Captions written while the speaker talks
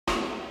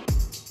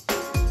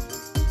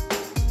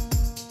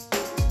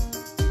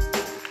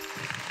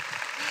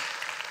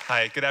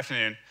Hi, good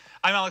afternoon.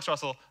 I'm Alex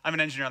Russell. I'm an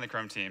engineer on the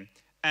Chrome team.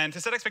 And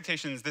to set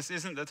expectations, this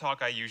isn't the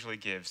talk I usually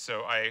give,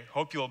 so I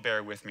hope you'll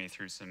bear with me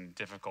through some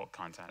difficult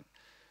content.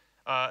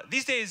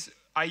 These days,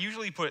 I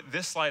usually put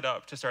this slide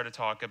up to start a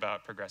talk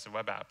about progressive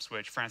web apps,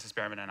 which Francis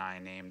Behrman and I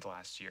named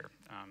last year.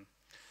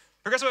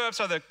 Progressive web apps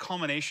are the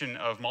culmination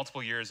of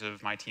multiple years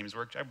of my team's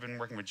work. I've been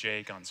working with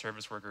Jake on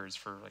service workers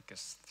for, I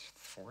guess,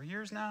 4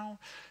 years now.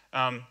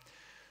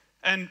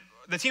 And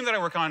the team that I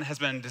work on has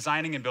been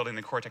designing and building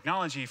the core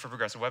technology for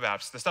progressive web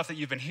apps, the stuff that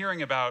you've been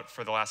hearing about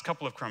for the last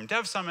couple of Chrome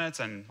Dev Summits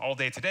and all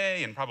day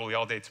today and probably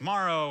all day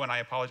tomorrow, and I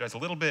apologize a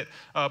little bit,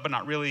 but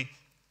not really.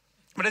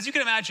 But as you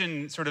can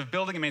imagine, sort of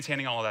building and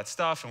maintaining all of that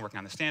stuff and working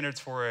on the standards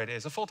for it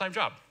is a full-time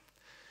job.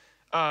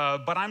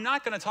 But I'm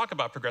not going to talk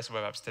about progressive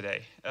web apps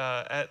today,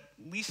 at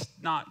least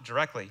not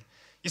directly.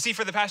 You see,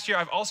 for the past year,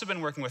 I've also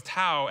been working with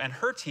Tao and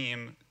her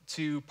team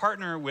to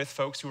partner with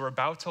folks who are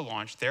about to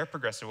launch their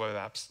progressive web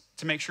apps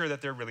to make sure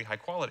that they're really high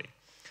quality.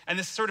 And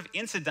this sort of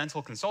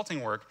incidental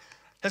consulting work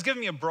has given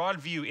me a broad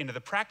view into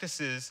the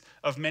practices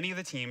of many of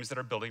the teams that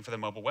are building for the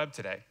mobile web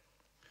today.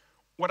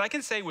 What I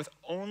can say with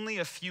only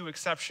a few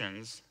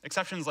exceptions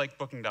like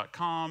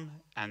Booking.com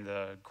and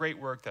the great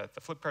work that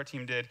the Flipkart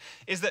team did,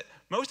 is that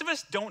most of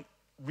us don't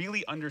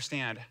really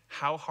understand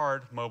how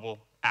hard mobile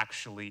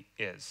actually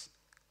is.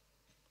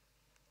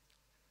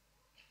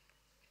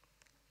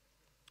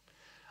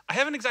 I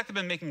haven't exactly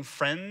been making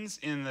friends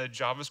in the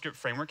JavaScript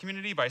framework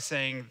community by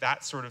saying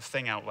that sort of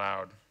thing out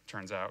loud,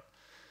 turns out.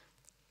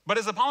 But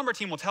as the Polymer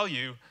team will tell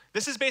you,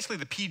 this is basically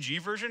the PG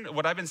version of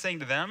what I've been saying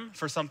to them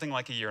for something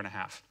like a year and a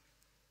half.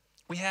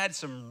 We had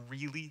some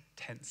really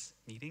tense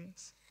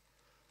meetings.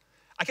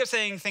 I kept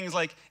saying things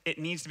like, it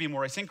needs to be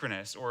more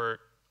asynchronous, or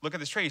look at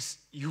this trace,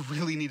 you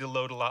really need to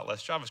load a lot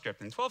less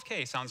JavaScript. And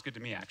 12K sounds good to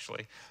me,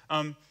 actually.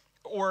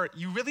 Or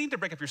you really need to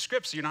break up your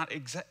script so you're not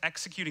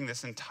executing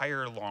this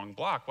entire long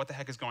block. What the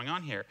heck is going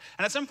on here?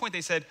 And at some point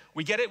they said,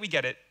 we get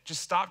it.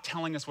 Just stop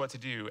telling us what to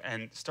do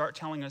and start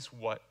telling us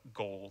what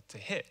goal to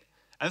hit.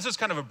 And this was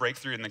kind of a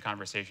breakthrough in the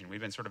conversation.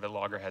 We've been sort of at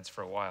loggerheads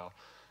for a while.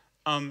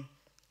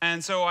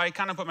 And so I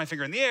kind of put my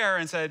finger in the air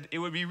and said, it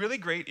would be really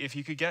great if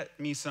you could get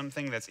me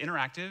something that's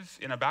interactive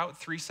in about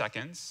 3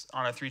 seconds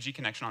on a 3G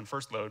connection on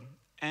first load,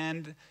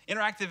 and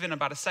interactive in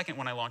about a second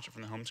when I launch it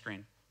from the home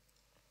screen.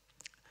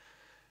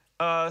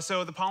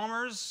 So the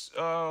polymers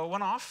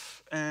went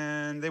off,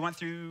 and they went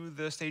through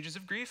the stages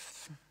of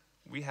grief.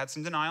 We had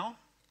some denial.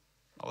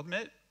 I'll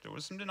admit, there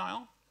was some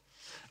denial.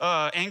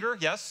 Anger,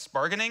 yes.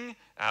 Bargaining,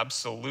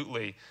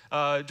 absolutely.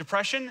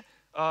 Depression,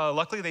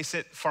 luckily they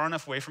sit far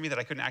enough away from me that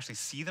I couldn't actually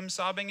see them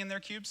sobbing in their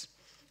cubes.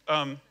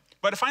 But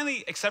I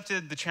finally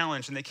accepted the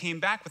challenge, and they came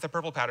back with a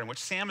purple pattern, which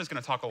Sam is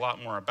going to talk a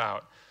lot more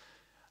about.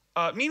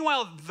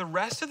 Meanwhile, the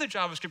rest of the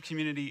JavaScript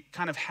community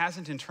kind of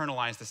hasn't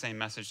internalized the same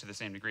message to the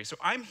same degree. So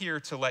I'm here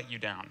to let you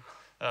down.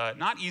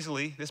 Not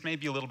easily. This may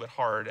be a little bit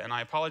hard, and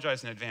I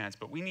apologize in advance,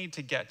 but we need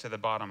to get to the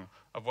bottom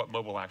of what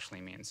mobile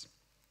actually means.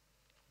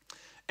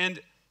 And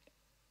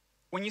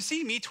when you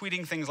see me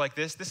tweeting things like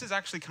this is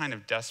actually kind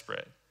of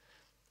desperate.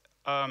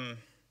 I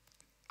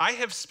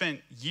have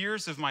spent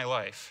years of my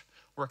life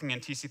working in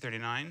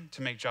TC39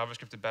 to make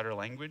JavaScript a better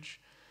language.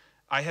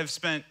 I have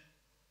spent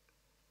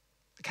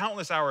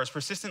countless hours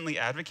persistently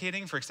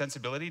advocating for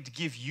extensibility to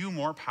give you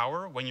more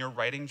power when you're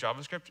writing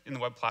JavaScript in the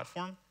web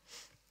platform.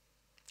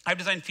 I've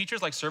designed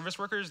features like service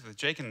workers with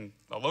Jake and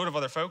a load of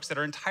other folks that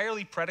are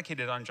entirely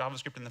predicated on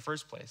JavaScript in the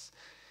first place.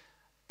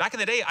 Back in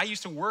the day, I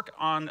used to work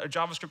on a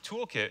JavaScript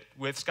toolkit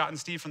with Scott and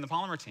Steve from the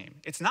Polymer team.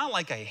 It's not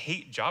like I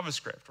hate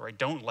JavaScript, or I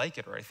don't like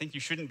it, or I think you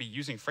shouldn't be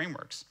using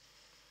frameworks.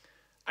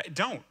 I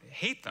don't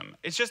hate them.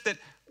 It's just that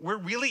we're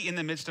really in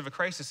the midst of a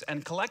crisis,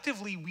 and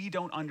collectively, we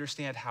don't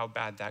understand how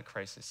bad that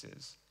crisis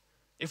is.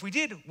 If we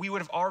did, we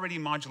would have already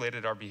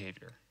modulated our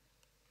behavior.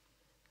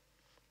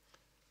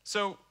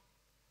 So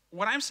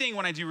what I'm seeing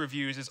when I do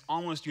reviews is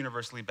almost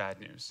universally bad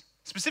news,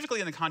 specifically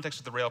in the context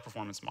of the Rail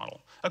performance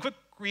model. A quick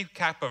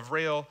recap of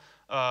Rail.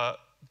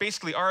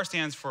 Basically, R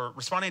stands for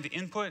responding to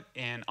input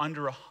in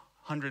under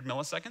 100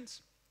 milliseconds.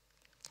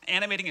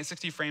 Animating at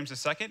 60 frames a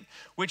second,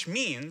 which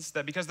means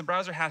that because the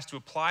browser has to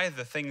apply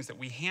the things that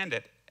we hand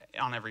it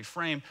on every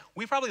frame,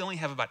 we probably only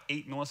have about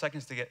 8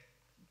 milliseconds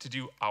to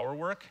do our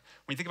work.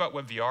 When you think about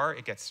WebVR,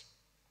 it gets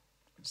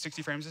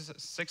 60 frames a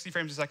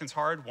second is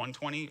hard,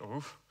 120,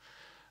 oof.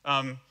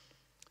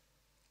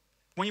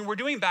 When we're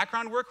doing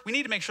background work, we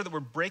need to make sure that we're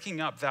breaking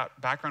up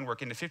that background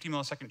work into 50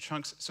 millisecond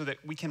chunks so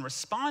that we can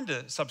respond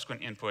to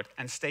subsequent input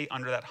and stay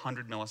under that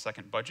 100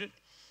 millisecond budget.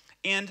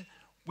 And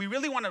we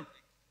really want to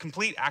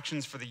complete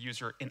actions for the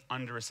user in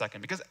under a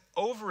second, because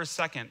over a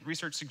second,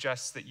 research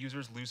suggests that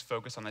users lose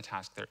focus on the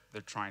task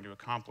they're trying to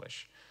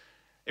accomplish.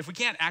 If we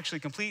can't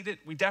actually complete it,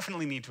 we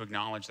definitely need to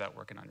acknowledge that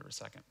work in under a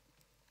second.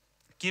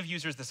 Give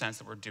users the sense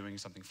that we're doing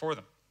something for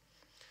them.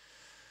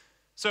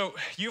 So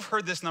you've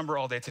heard this number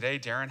all day today.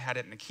 Darren had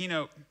it in the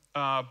keynote.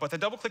 But the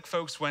DoubleClick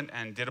folks went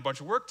and did a bunch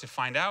of work to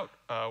find out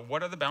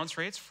what are the bounce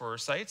rates for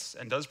sites,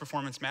 and does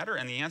performance matter?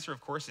 And the answer, of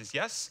course, is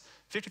yes.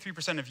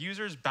 53% of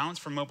users bounce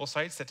from mobile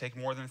sites that take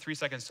more than 3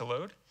 seconds to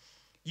load.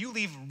 You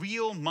leave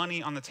real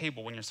money on the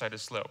table when your site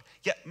is slow.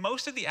 Yet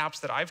most of the apps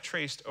that I've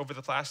traced over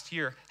the last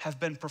year have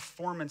been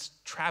performance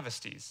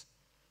travesties.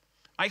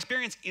 My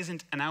experience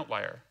isn't an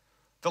outlier.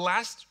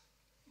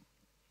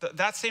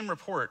 That same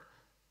report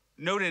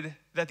noted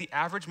that the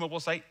average mobile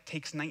site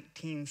takes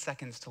 19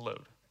 seconds to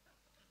load.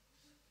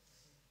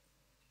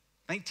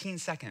 19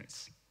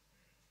 seconds.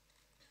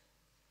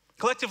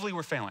 Collectively,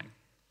 we're failing.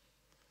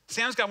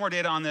 Sam's got more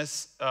data on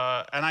this,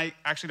 and I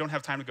actually don't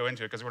have time to go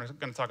into it because we're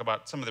going to talk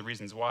about some of the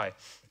reasons why.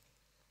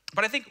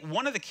 But I think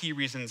one of the key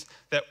reasons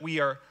that we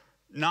are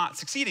not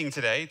succeeding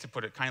today, to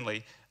put it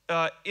kindly,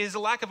 is a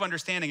lack of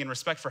understanding and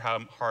respect for how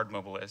hard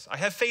mobile is. I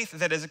have faith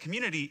that as a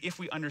community, if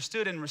we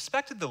understood and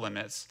respected the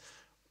limits,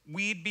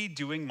 we'd be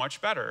doing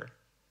much better.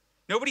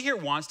 Nobody here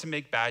wants to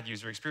make bad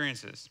user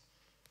experiences.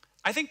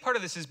 I think part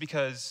of this is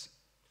because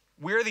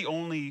we're the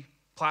only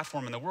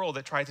platform in the world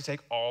that tried to take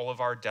all of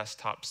our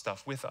desktop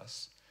stuff with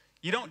us.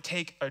 You don't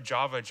take a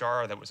Java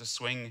jar that was a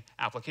Swing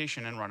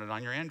application and run it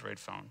on your Android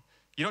phone.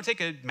 You don't take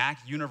a Mac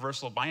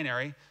Universal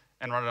Binary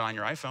and run it on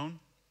your iPhone,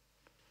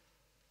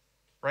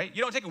 right?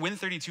 You don't take a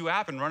Win32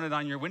 app and run it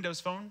on your Windows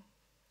phone.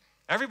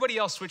 Everybody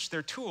else switched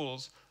their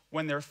tools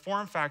when their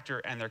form factor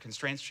and their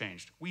constraints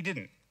changed. We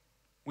didn't.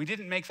 We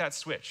didn't make that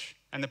switch,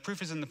 and the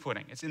proof is in the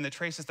pudding. It's in the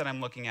traces that I'm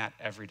looking at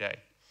every day.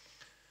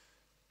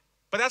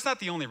 But that's not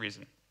the only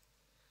reason.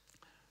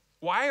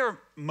 Why are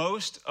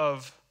most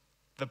of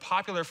the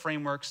popular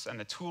frameworks and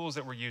the tools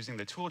that we're using,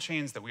 the tool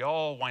chains that we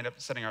all wind up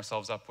setting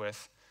ourselves up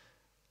with,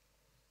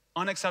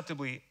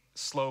 unacceptably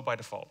slow by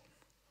default?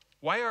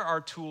 Why are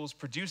our tools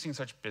producing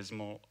such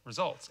abysmal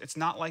results? It's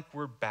not like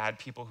we're bad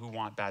people who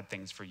want bad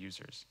things for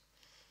users.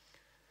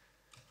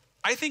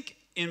 I think,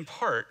 in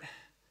part,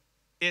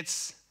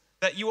 it's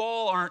that you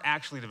all aren't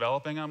actually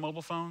developing on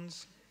mobile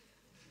phones.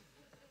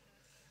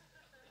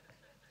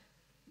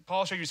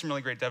 Paul showed you some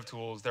really great dev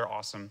tools. They're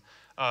awesome.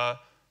 But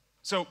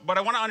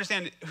I want to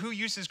understand who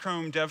uses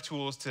Chrome dev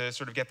tools to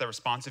sort of get the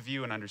responsive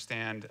view and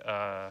understand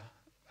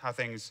how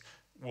things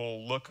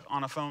will look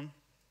on a phone.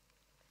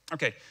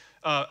 Okay,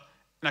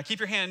 now keep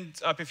your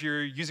hands up if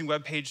you're using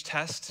web page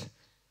test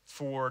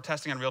for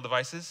testing on real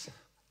devices.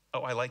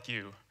 Oh, I like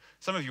you.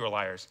 Some of you are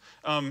liars.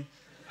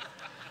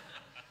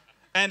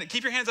 And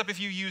keep your hands up if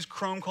you use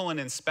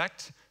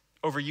Chrome:/inspect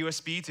over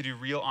USB to do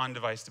real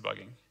on-device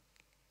debugging.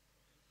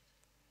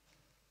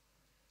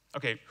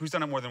 Okay, who's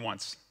done it more than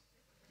once?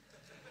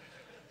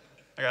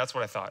 Okay, that's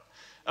what I thought.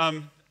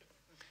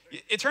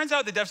 It turns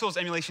out that DevTools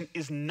emulation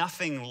is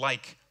nothing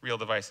like real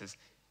devices.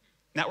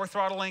 Network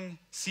throttling,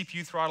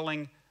 CPU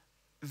throttling,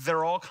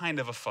 they're all kind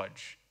of a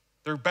fudge.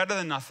 They're better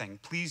than nothing.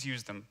 Please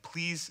use them.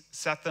 Please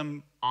set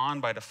them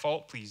on by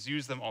default. Please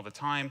use them all the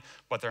time,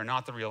 but they're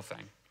not the real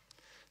thing.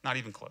 Not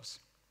even close.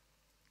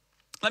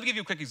 Let me give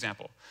you a quick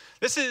example.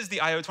 This is the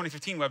I/O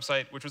 2015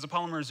 website, which was a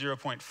Polymer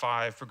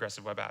 0.5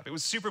 progressive web app. It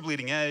was super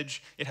bleeding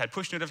edge. It had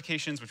push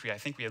notifications, which I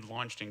think we had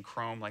launched in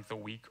Chrome like the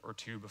week or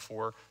two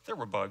before. There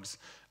were bugs.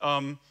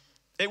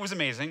 It was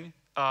amazing.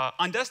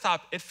 On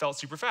desktop, it felt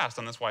super fast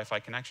on this Wi-Fi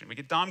connection. We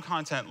get DOM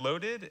content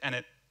loaded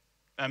and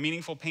a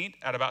meaningful paint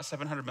at about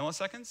 700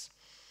 milliseconds.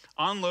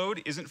 On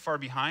load isn't far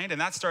behind,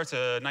 and that starts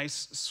a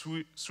nice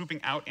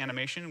swooping out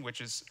animation, which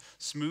is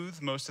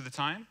smooth most of the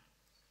time.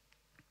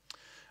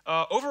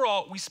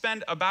 Overall, we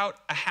spend about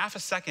a half a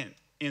second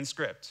in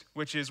script,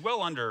 which is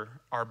well under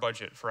our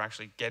budget for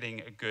actually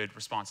getting a good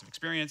responsive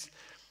experience.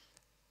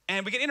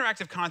 And we get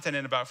interactive content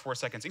in about 4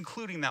 seconds,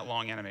 including that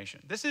long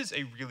animation. This is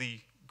a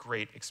really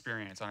great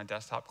experience on a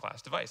desktop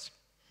class device,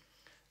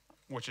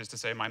 which is to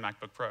say my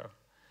MacBook Pro.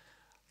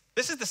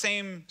 This is the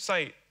same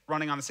site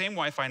running on the same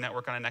Wi-Fi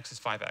network on a Nexus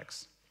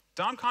 5X.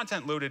 DOM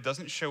content loaded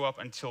doesn't show up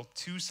until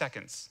 2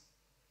 seconds.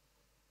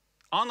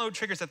 Onload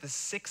triggers at the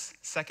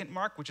 6-second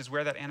mark, which is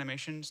where that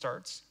animation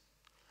starts.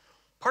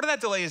 Part of that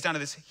delay is down to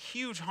this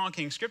huge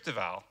honking script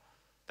eval.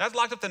 That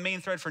locked up the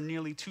main thread for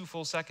nearly 2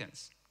 full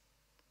seconds.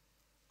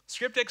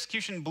 Script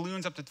execution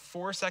balloons up to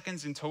 4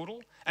 seconds in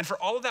total, and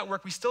for all of that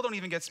work, we still don't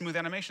even get smooth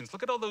animations.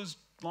 Look at all those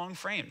long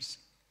frames.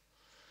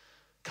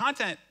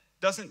 Content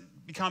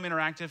doesn't become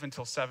interactive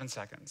until 7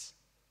 seconds.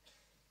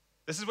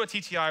 This is what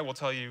TTI will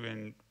tell you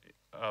in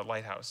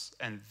Lighthouse,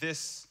 and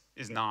this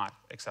is not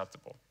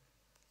acceptable.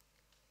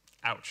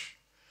 Ouch.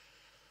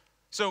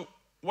 So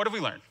what have we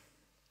learned?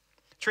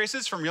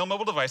 Traces from real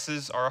mobile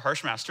devices are a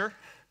harsh master.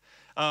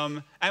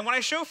 And when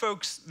I show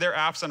folks their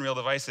apps on real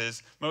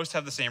devices, most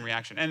have the same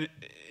reaction. And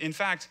in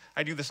fact,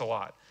 I do this a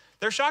lot.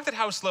 They're shocked at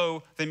how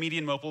slow the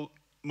median mobile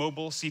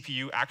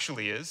CPU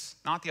actually is,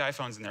 not the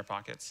iPhones in their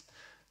pockets.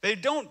 They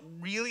don't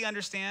really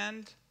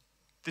understand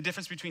the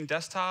difference between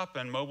desktop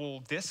and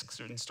mobile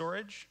disks and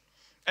storage.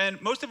 And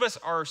most of us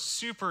are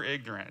super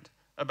ignorant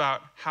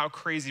about how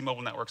crazy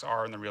mobile networks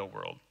are in the real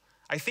world.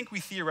 I think we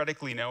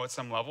theoretically know at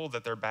some level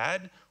that they're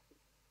bad.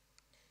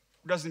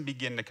 Doesn't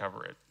begin to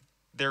cover it.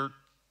 They're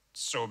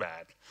so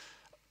bad.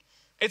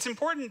 It's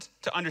important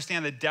to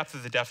understand the depth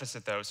of the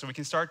deficit, though, so we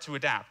can start to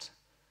adapt.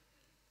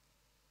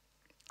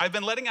 I've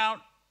been letting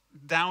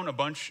down a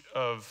bunch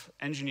of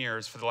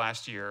engineers for the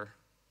last year,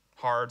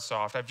 hard,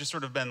 soft. I've just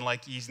sort of been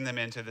like easing them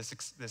into this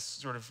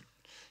sort of,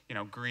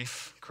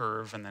 grief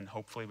curve, and then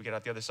hopefully we get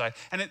out the other side.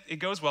 And it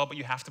goes well, but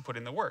you have to put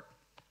in the work.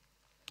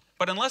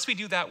 But unless we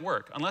do that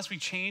work, unless we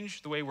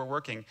change the way we're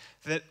working,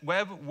 the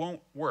web won't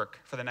work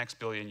for the next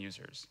billion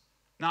users,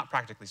 not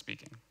practically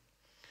speaking.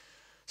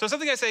 So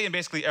something I say in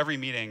basically every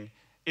meeting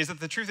is that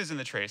the truth is in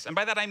the trace. And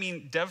by that I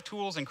mean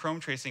DevTools and Chrome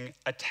tracing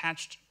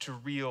attached to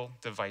real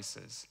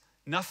devices.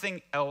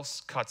 Nothing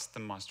else cuts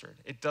the mustard.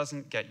 It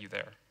doesn't get you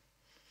there.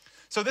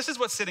 So this is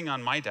what's sitting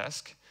on my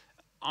desk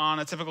on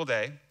a typical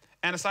day.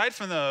 And aside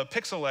from the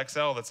Pixel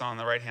XL that's on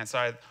the right-hand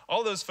side,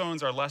 all those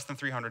phones are less than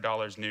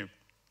 $300 new.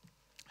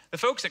 The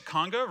folks at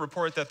Conga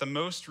report that the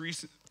most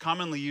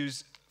commonly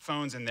used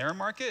phones in their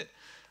market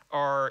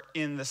are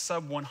in the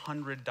sub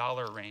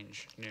 $100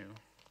 range new.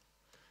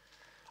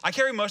 I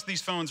carry most of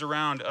these phones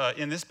around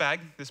in this bag.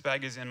 This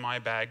bag is in my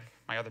bag,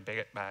 my other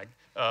bag,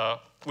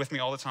 with me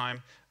all the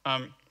time.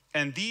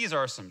 And these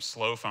are some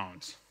slow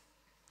phones.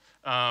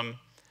 And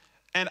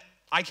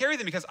I carry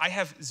them because I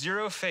have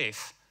zero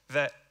faith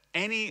that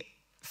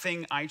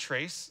anything I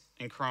trace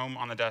in Chrome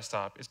on the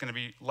desktop is going to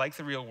be like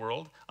the real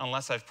world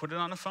unless I've put it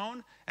on a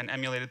phone and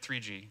emulated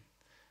 3G.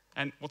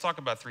 And we'll talk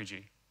about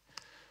 3G.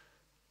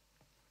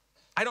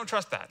 I don't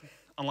trust that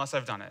unless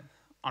I've done it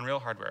on real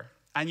hardware.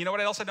 And you know what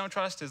else I don't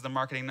trust is the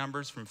marketing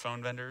numbers from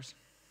phone vendors.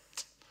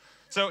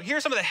 So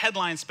here's some of the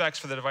headline specs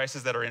for the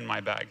devices that are in my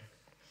bag.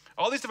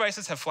 All these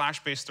devices have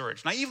flash-based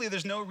storage. Naively,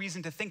 there's no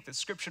reason to think that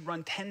script should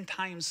run 10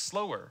 times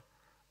slower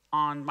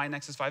on my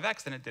Nexus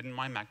 5X than it did in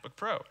my MacBook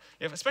Pro.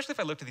 Especially if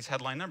I looked at these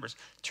headline numbers,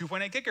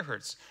 2.8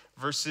 gigahertz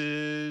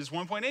versus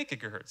 1.8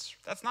 gigahertz.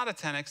 That's not a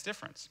 10x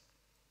difference.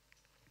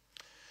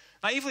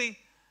 Naively,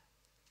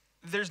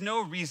 there's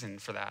no reason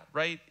for that,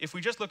 right? If we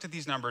just looked at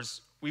these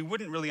numbers, we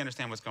wouldn't really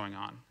understand what's going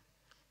on.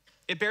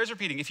 It bears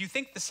repeating. If you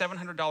think the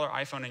 $700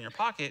 iPhone in your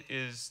pocket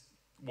is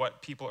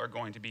what people are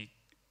going to be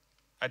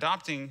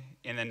adopting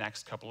in the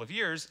next couple of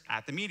years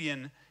at the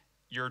median,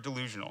 you're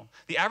delusional.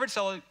 The average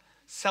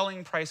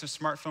selling price of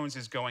smartphones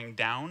is going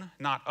down,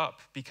 not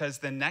up, because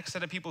the next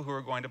set of people who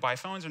are going to buy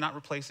phones are not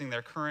replacing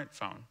their current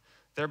phone.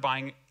 They're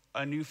buying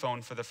a new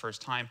phone for the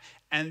first time.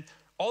 And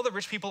all the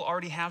rich people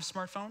already have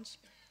smartphones.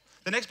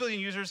 The next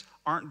billion users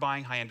aren't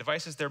buying high-end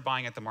devices, they're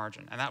buying at the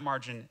margin, and that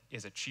margin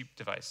is a cheap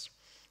device.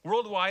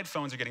 Worldwide,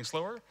 phones are getting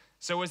slower,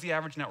 so is the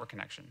average network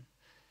connection.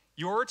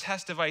 Your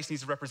test device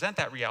needs to represent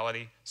that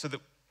reality so that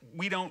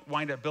we don't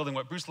wind up building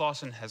what Bruce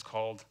Lawson has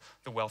called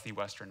the wealthy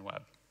Western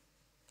web.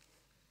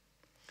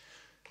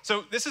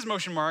 So this is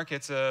MotionMark.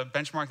 It's a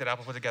benchmark that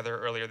Apple put together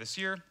earlier this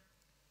year.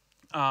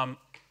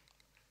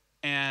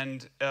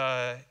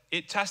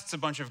 It tests a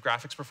bunch of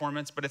graphics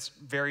performance, but it's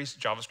very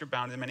JavaScript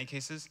bound in many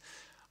cases.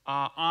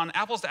 On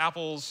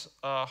apples-to-apples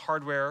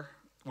hardware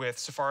with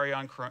Safari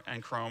and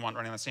Chrome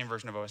running on the same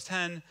version of OS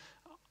X,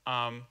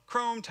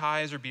 Chrome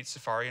ties or beats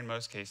Safari in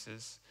most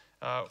cases.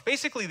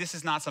 Basically, this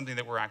is not something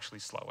that we're actually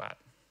slow at.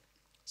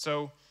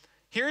 So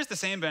here's the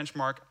same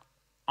benchmark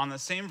on the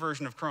same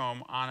version of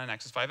Chrome on a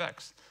Nexus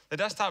 5X. The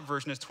desktop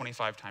version is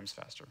 25 times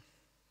faster.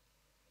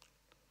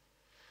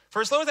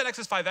 For as slow as that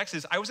Nexus 5X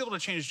is, I was able to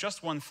change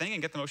just one thing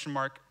and get the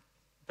MotionMark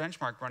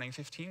benchmark running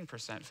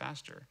 15%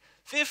 faster.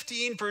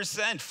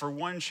 15% for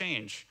one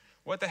change.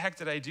 What the heck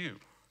did I do?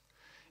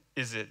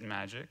 Is it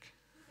magic?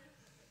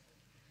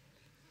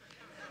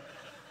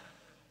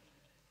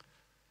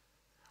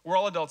 We're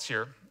all adults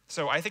here,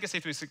 so I think it's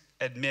safe to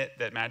admit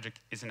that magic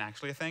isn't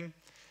actually a thing.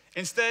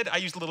 Instead, I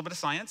used a little bit of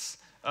science,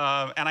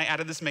 and I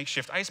added this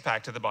makeshift ice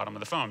pack to the bottom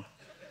of the phone.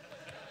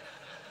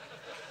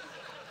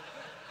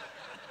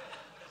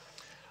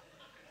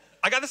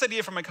 I got this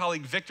idea from my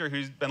colleague Victor,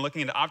 who's been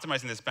looking into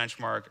optimizing this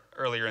benchmark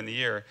earlier in the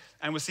year,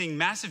 and was seeing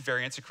massive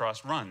variance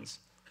across runs.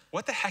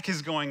 What the heck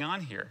is going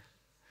on here?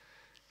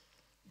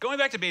 Going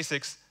back to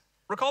basics,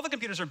 recall that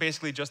computers are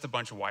basically just a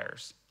bunch of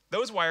wires.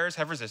 Those wires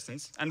have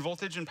resistance, and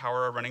voltage and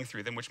power are running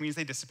through them, which means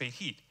they dissipate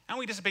heat. And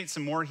we dissipate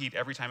some more heat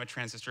every time a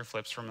transistor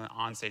flips from an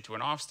on state to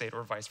an off state,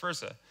 or vice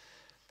versa.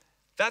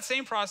 That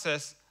same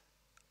process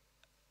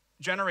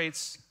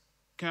generates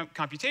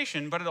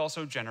computation, but it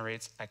also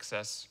generates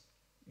excess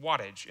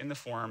wattage in the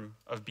form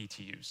of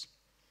BTUs.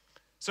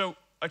 So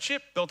a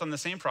chip built on the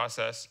same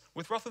process,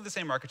 with roughly the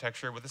same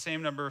architecture, with the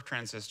same number of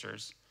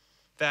transistors,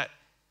 that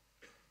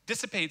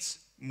dissipates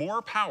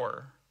more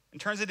power and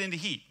turns it into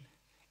heat,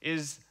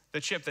 is the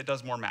chip that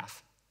does more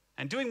math.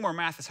 And doing more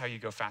math is how you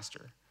go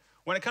faster.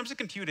 When it comes to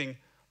computing,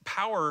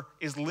 power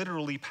is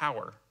literally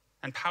power,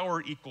 and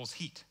power equals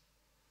heat.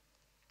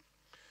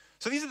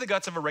 So these are the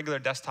guts of a regular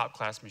desktop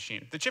class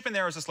machine. The chip in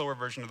there is a slower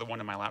version of the one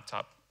in my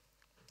laptop.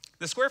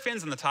 The square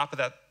fins on the top of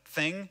that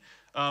thing,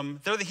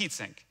 they're the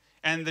heatsink.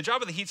 And the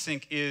job of the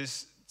heatsink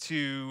is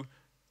to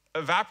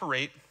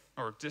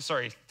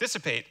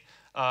dissipate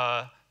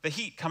the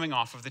heat coming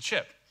off of the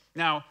chip.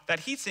 Now, that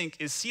heatsink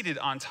is seated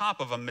on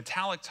top of a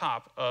metallic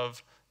top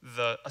of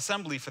the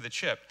assembly for the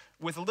chip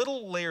with a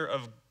little layer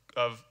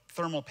of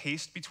thermal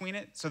paste between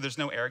it, so there's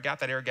no air gap.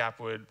 That air gap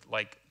would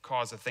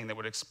cause a thing that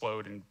would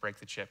explode and break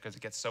the chip because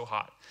it gets so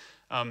hot.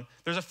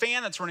 There's a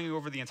fan that's running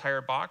over the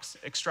entire box,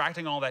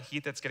 extracting all that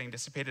heat that's getting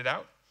dissipated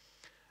out.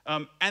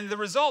 And the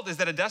result is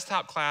that a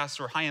desktop class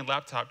or high-end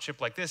laptop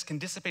chip like this can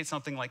dissipate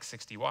something like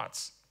 60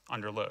 watts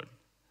under load.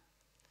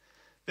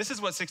 This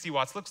is what 60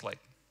 watts looks like.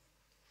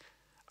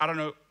 I don't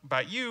know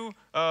about you,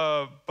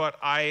 but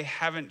I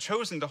haven't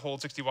chosen to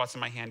hold 60 watts in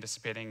my hand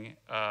dissipating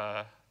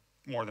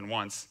more than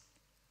once.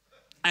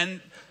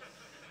 And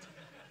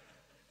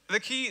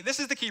this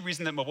is the key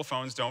reason that mobile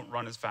phones don't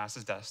run as fast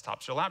as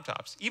desktops or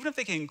laptops, even if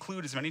they can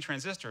include as many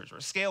transistors or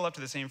scale up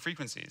to the same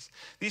frequencies.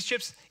 These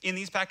chips in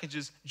these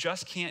packages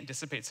just can't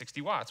dissipate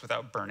 60 watts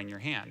without burning your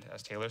hand,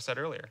 as Taylor said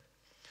earlier.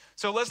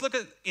 So let's look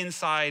at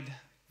inside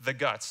the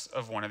guts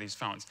of one of these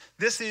phones.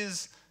 This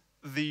is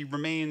the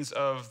remains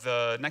of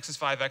the Nexus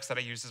 5X that I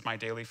used as my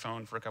daily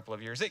phone for a couple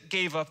of years. It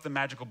gave up the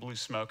magical blue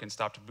smoke and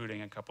stopped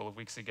booting a couple of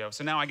weeks ago,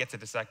 so now I get to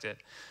dissect it.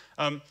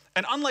 And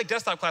unlike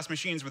desktop class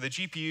machines where the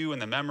GPU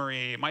and the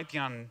memory might be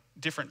on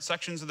different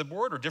sections of the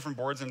board or different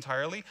boards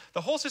entirely,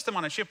 the whole system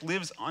on a chip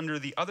lives under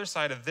the other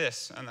side of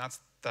this, and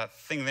that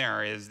thing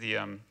there is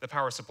the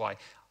power supply.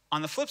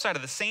 On the flip side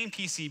of the same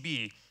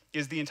PCB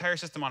is the entire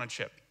system on a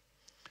chip.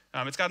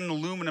 It's got an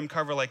aluminum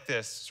cover like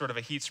this, sort of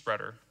a heat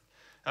spreader.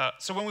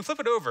 So when we flip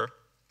it over,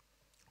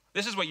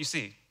 this is what you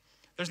see.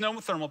 There's no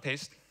thermal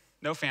paste,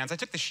 no fans. I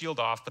took the shield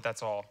off, but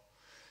that's all.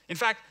 In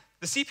fact,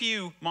 the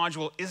CPU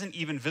module isn't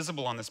even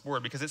visible on this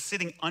board because it's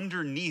sitting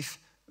underneath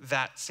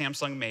that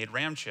Samsung-made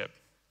RAM chip.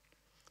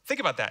 Think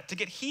about that. To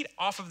get heat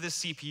off of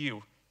this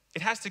CPU,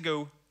 it has to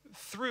go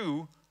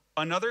through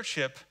another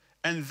chip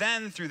and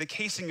then through the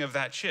casing of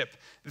that chip,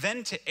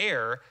 then to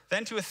air,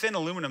 then to a thin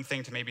aluminum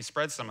thing to maybe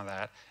spread some of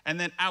that, and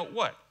then out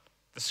what?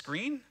 The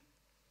screen?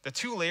 The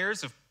 2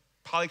 layers of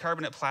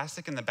polycarbonate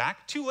plastic in the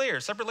back? 2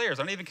 layers, separate layers,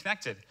 aren't even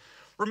connected.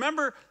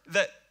 Remember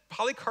that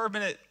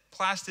polycarbonate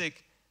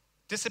plastic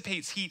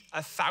dissipates heat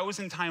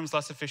 1,000 times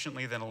less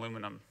efficiently than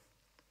aluminum.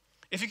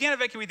 If you can't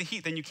evacuate the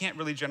heat, then you can't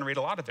really generate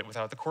a lot of it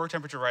without the core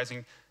temperature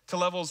rising to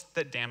levels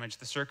that damage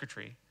the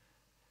circuitry.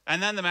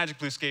 And then the magic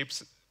blue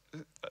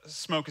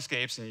smoke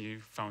escapes and your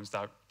phone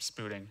stops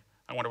booting.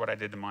 I wonder what I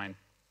did to mine.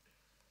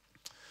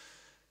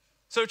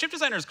 So chip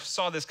designers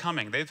saw this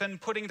coming. They've been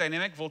putting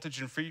dynamic voltage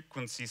and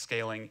frequency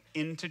scaling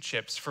into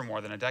chips for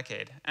more than a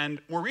decade.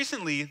 And more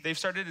recently, they've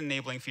started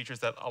enabling features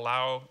that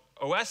allow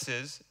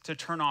OSs to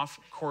turn off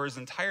cores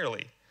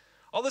entirely.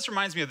 All this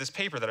reminds me of this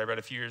paper that I read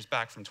a few years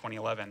back from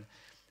 2011.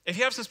 If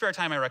you have some spare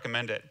time, I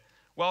recommend it.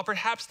 While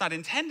perhaps not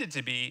intended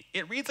to be,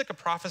 it reads like a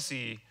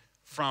prophecy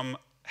from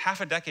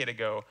half a decade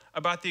ago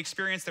about the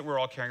experience that we're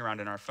all carrying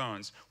around in our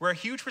phones, where a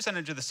huge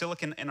percentage of the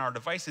silicon in our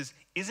devices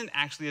isn't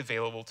actually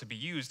available to be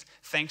used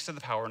thanks to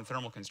the power and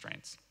thermal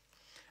constraints.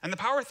 And the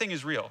power thing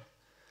is real.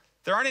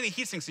 There aren't any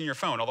heat sinks in your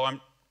phone, although I'm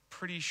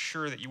pretty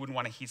sure that you wouldn't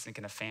want a heat sink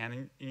and a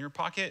fan in your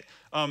pocket.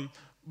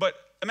 But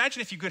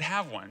imagine if you could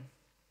have one.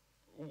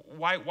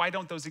 Why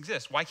don't those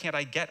exist? Why can't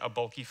I get a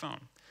bulky phone?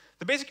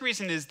 The basic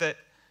reason is that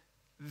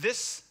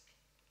this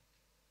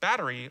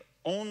battery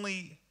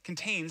only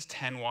contains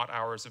 10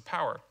 watt-hours of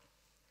power.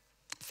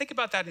 Think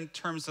about that in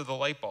terms of the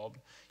light bulb.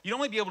 You'd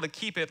only be able to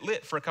keep it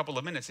lit for a couple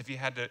of minutes if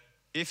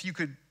you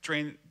could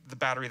drain the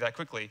battery that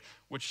quickly,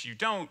 which you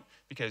don't,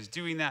 because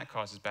doing that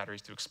causes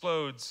batteries to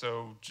explode,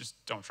 so just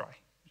don't try.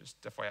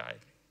 Just FYI,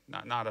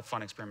 not a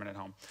fun experiment at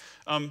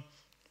home.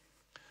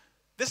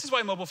 This is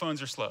why mobile phones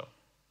are slow.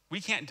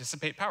 We can't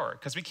dissipate power,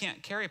 because we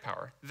can't carry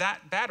power.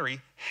 That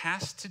battery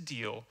has to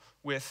deal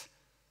with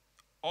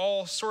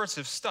all sorts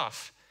of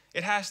stuff.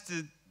 It has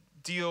to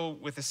deal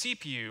with the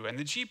CPU and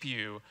the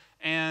GPU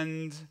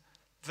and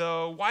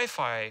the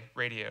Wi-Fi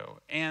radio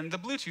and the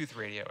Bluetooth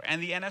radio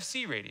and the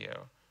NFC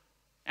radio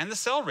and the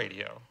cell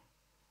radio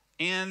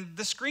and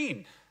the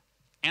screen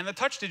and the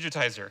touch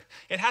digitizer.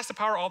 It has to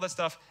power all that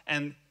stuff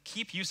and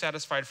keep you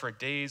satisfied for a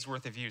day's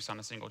worth of use on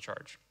a single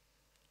charge,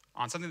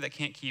 on something that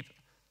can't keep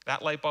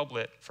that light bulb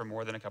lit for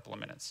more than a couple of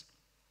minutes.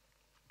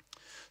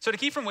 So to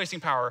keep from wasting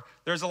power,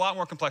 there's a lot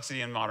more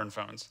complexity in modern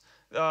phones.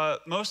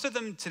 Most of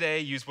them today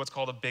use what's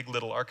called a big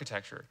little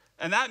architecture.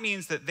 And that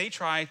means that they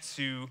try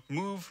to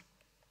move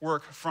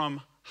work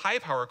from high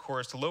power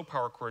cores to low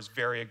power cores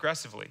very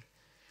aggressively.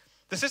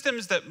 The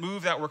systems that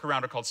move that work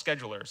around are called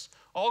schedulers.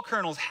 All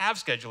kernels have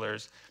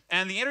schedulers,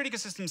 and the Android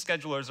ecosystem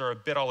schedulers are a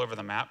bit all over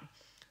the map.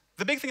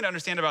 The big thing to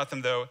understand about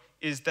them, though,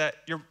 is that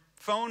your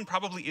phone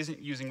probably isn't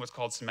using what's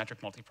called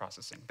symmetric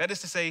multiprocessing. That is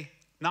to say,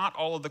 not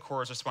all of the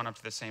cores are spun up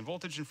to the same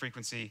voltage and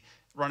frequency,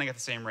 running at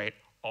the same rate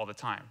all the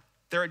time.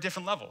 They're at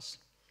different levels.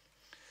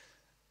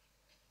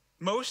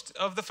 Most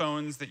of the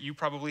phones that you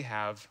probably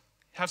have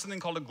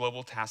something called a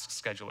global task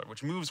scheduler,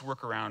 which moves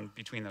work around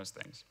between those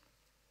things.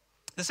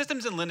 The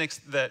systems in Linux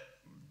that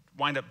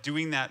wind up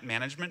doing that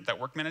management, that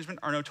work management,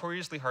 are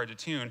notoriously hard to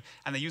tune,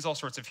 and they use all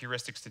sorts of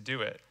heuristics to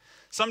do it.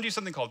 Some do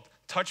something called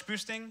touch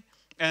boosting,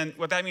 and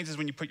what that means is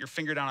when you put your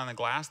finger down on the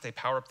glass, they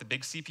power up the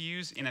big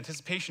CPUs in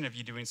anticipation of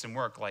you doing some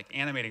work, like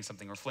animating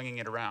something or flinging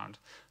it around.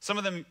 Some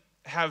of them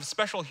have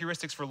special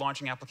heuristics for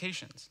launching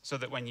applications so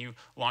that when you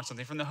launch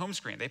something from the home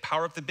screen, they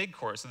power up the big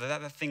core so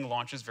that that thing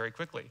launches very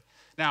quickly.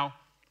 Now,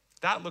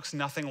 that looks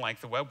nothing like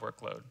the web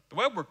workload. The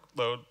web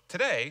workload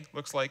today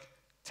looks like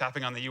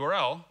tapping on the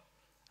URL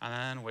and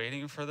then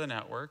waiting for the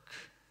network.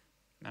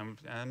 And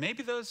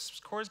maybe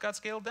those cores got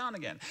scaled down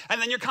again.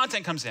 And then your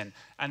content comes in,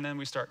 and then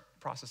we start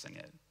processing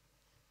it.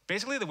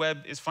 Basically, the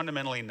web is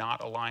fundamentally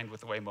not aligned with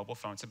the way mobile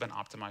phones have been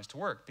optimized to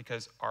work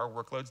because our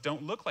workloads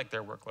don't look like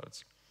their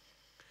workloads.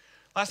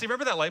 Lastly,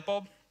 remember that light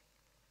bulb?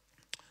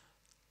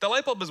 The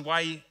light bulb is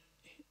why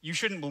you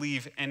shouldn't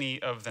believe any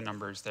of the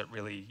numbers that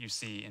really you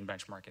see in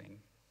benchmarking,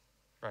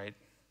 right?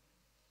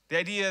 The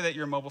idea that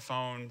your mobile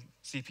phone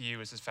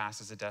CPU is as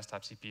fast as a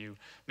desktop CPU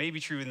may be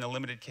true in the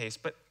limited case,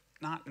 but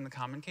not in the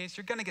common case.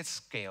 You're going to get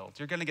scaled.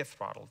 You're going to get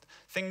throttled.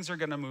 Things are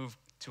going to move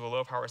to a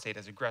low power state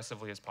as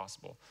aggressively as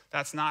possible.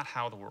 That's not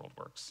how the world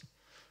works.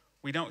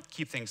 We don't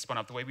keep things spun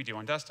up the way we do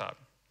on desktop.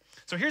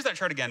 So here's that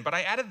chart again, but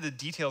I added the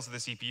details of the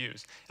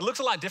CPUs. It looks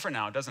a lot different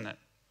now, doesn't it?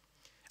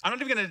 I'm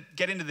not even going to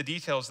get into the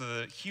details of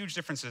the huge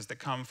differences that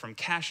come from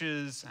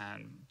caches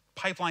and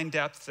pipeline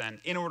depth and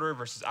in-order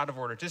versus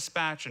out-of-order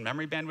dispatch and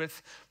memory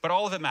bandwidth, but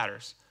all of it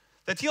matters.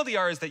 The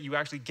TLDR is that you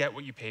actually get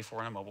what you pay for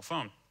on a mobile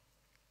phone.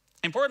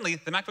 Importantly,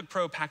 the MacBook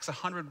Pro packs a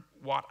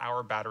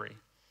 100-watt-hour battery.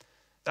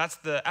 That's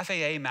the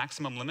FAA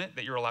maximum limit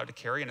that you're allowed to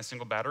carry in a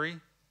single battery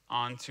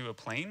onto a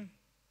plane,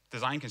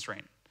 design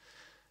constraint.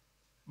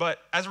 But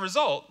as a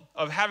result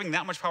of having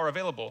that much power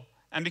available,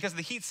 and because of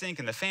the heat sink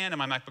and the fan in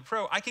my MacBook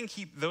Pro, I can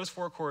keep those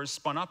 4 cores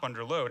spun up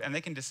under load, and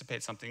they can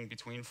dissipate something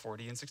between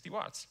 40 and 60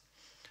 watts.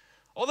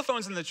 All the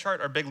phones in the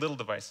chart are big little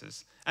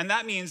devices, and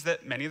that means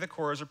that many of the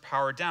cores are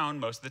powered down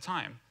most of the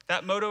time.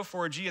 That Moto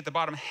 4G at the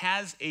bottom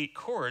has 8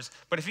 cores,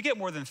 but if you get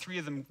more than 3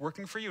 of them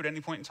working for you at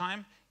any point in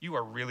time, you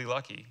are really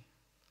lucky.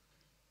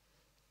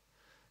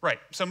 Right,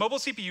 so mobile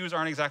CPUs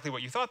aren't exactly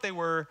what you thought they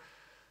were.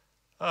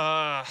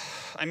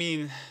 I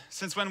mean,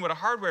 since when would a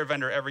hardware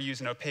vendor ever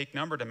use an opaque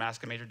number to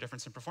mask a major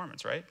difference in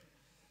performance, right?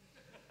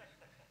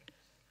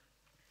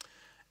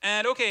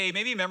 And okay,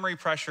 maybe memory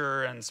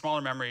pressure and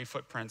smaller memory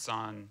footprints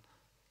on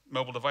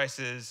mobile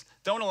devices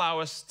don't allow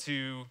us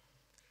to,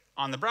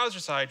 on the browser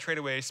side, trade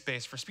away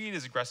space for speed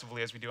as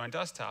aggressively as we do on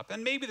desktop.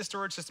 And maybe the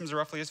storage systems are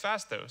roughly as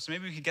fast, though, so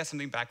maybe we could get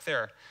something back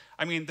there.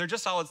 I mean, they're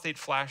just solid-state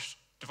flash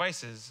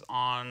devices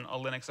on a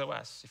Linux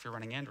OS if you're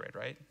running Android,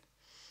 right?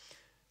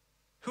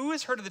 Who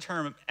has heard of the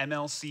term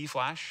MLC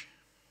flash?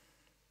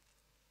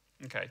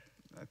 Okay,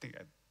 I think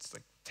it's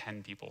like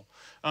 10 people.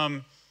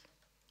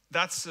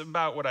 That's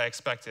about what I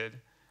expected.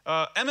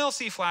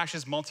 MLC flash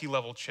is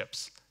multi-level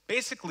chips.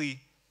 Basically,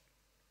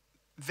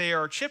 they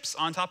are chips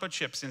on top of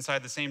chips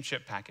inside the same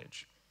chip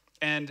package.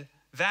 And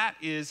that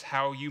is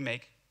how you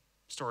make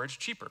storage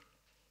cheaper.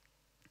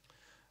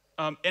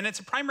 And it's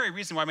a primary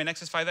reason why my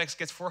Nexus 5X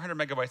gets 400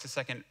 megabytes a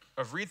second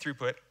of read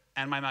throughput,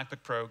 and my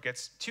MacBook Pro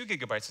gets 2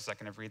 gigabytes a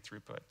second of read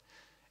throughput.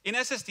 In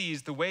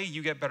SSDs, the way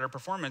you get better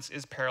performance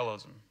is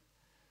parallelism.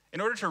 In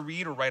order to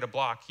read or write a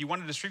block, you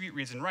want to distribute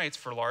reads and writes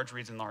for large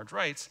reads and large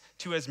writes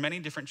to as many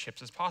different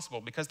chips as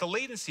possible, because the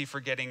latency for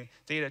getting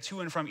data to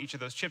and from each of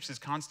those chips is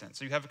constant.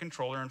 So you have a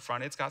controller in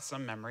front, it's got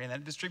some memory, and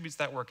then it distributes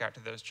that work out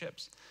to those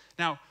chips.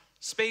 Now,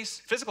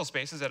 physical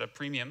space is at a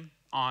premium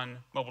on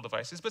mobile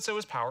devices, but so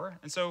is power.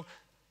 And so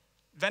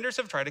vendors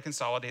have tried to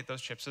consolidate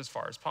those chips as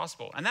far as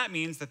possible. And that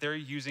means that they're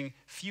using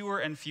fewer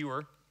and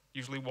fewer,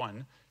 usually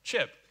one,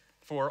 chip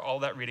for all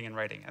that reading and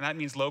writing. And that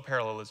means low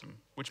parallelism,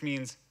 which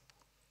means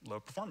low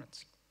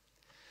performance.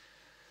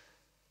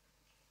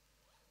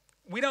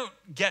 We don't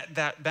get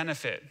that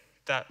benefit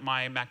that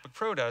my MacBook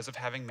Pro does of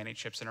having many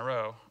chips in a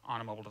row on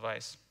a mobile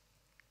device.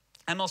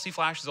 MLC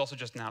flash is also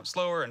just now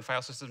slower, and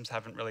file systems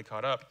haven't really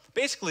caught up.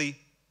 Basically,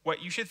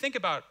 what you should think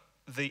about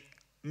the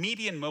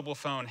median mobile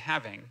phone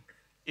having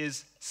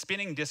is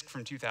spinning disk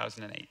from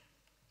 2008.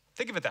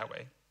 Think of it that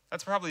way.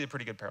 That's probably a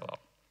pretty good parallel.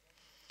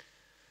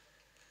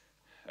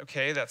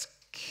 Okay, that's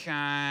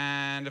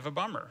kind of a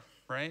bummer,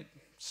 right?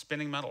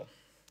 Spinning metal.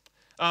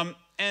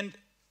 And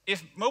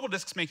if mobile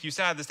disks make you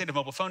sad, the state of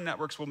mobile phone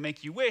networks will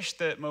make you wish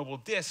that mobile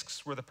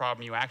disks were the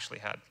problem you actually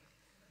had.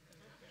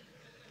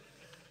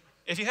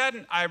 If you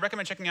hadn't, I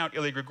recommend checking out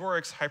Ilya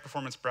Grigoryk's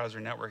high-performance browser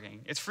networking.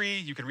 It's free,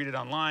 you can read it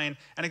online,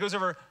 and it goes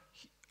over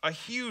a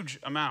huge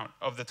amount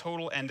of the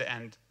total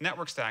end-to-end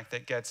network stack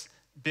that gets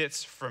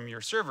bits from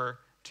your server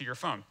to your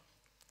phone.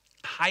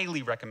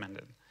 Highly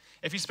recommended.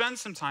 If you spend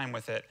some time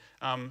with it,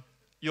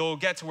 you'll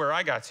get to where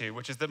I got to,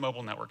 which is that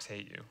mobile networks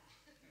hate you.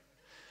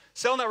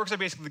 Cell networks are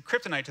basically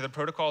kryptonite to the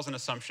protocols and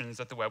assumptions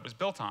that the web was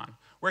built on.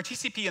 Where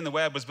TCP in the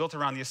web was built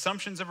around the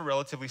assumptions of a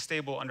relatively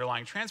stable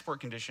underlying transport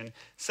condition,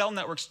 cell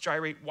networks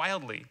gyrate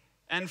wildly,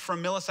 and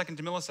from millisecond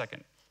to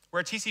millisecond.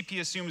 Where TCP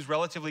assumes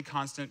relatively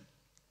constant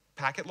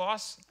packet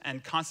loss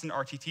and constant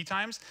RTT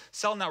times,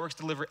 cell networks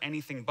deliver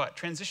anything but,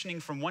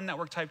 transitioning from one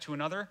network type to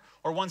another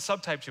or one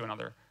subtype to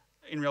another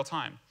in real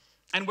time.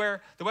 And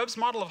where the web's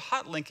model of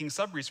hot linking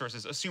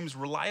sub-resources assumes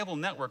reliable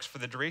networks for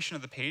the duration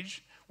of the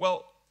page,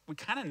 well, we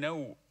kind of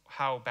know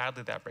how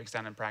badly that breaks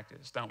down in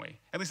practice, don't we?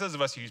 At least those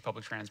of us who use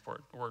public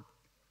transport or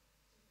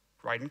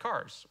ride in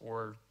cars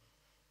or,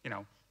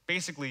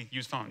 basically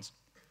use phones.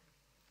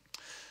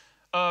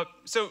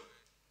 So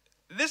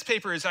this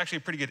paper is actually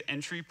a pretty good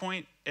entry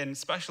point, and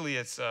especially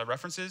its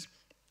references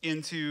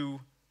into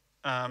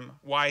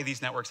why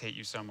these networks hate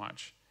you so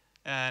much.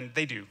 And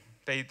they do.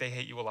 They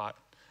hate you a lot.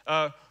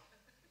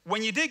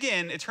 When you dig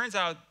in, it turns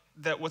out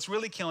that what's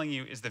really killing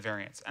you is the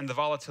variance and the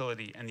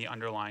volatility and the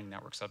underlying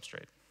network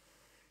substrate.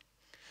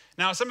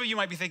 Now, some of you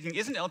might be thinking,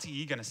 isn't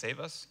LTE going to save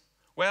us?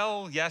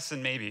 Well, yes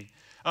and maybe.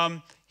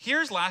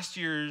 Here's last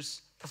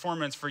year's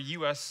performance for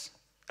US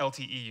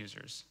LTE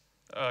users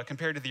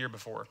compared to the year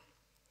before.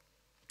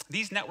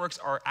 These networks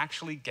are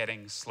actually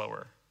getting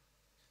slower.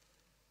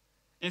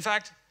 In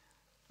fact,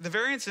 the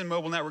variance in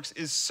mobile networks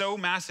is so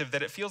massive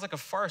that it feels like a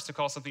farce to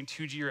call something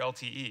 2G or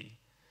LTE.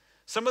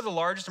 Some of the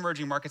largest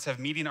emerging markets have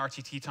median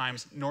RTT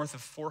times north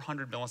of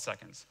 400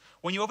 milliseconds.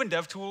 When you open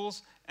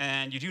DevTools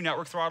and you do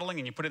network throttling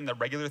and you put it in the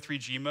regular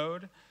 3G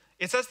mode,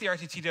 it sets the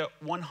RTT to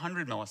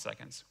 100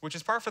 milliseconds, which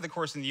is par for the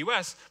course in the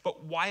US,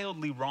 but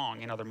wildly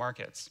wrong in other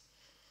markets.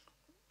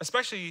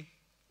 Especially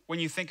when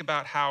you think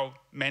about how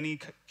many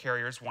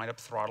carriers wind up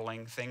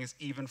throttling things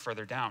even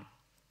further down.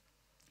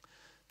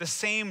 The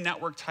same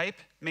network type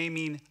may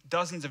mean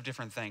dozens of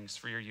different things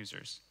for your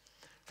users.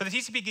 For the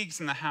TCP geeks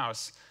in the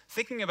house,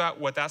 thinking about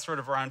what that sort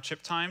of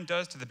round-trip time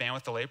does to the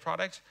bandwidth delay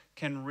product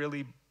can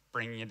really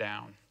bring you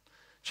down.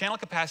 Channel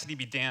capacity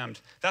be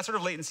damned. That sort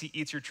of latency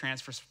eats your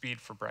transfer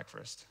speed for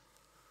breakfast.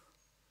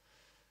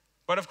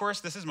 But of course,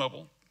 this is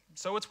mobile,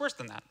 so it's worse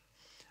than that.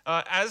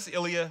 As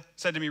Ilya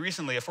said to me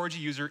recently, a 4G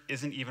user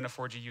isn't even a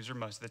 4G user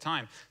most of the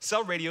time.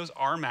 Cell radios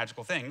are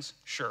magical things,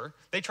 sure.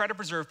 They try to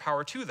preserve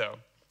power too, though.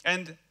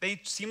 And they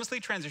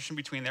seamlessly transition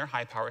between their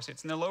high power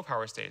states and their low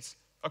power states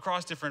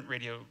across different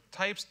radio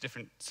types,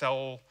 different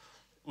cell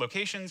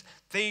locations.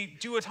 They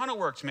do a ton of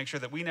work to make sure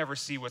that we never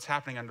see what's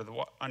happening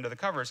under the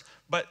covers,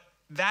 but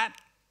that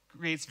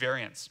creates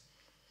variance.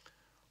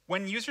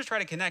 When users try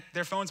to connect,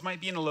 their phones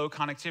might be in a low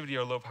connectivity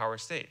or low power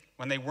state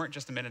when they weren't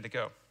just a minute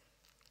ago.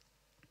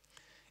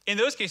 In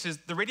those cases,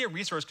 the radio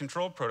resource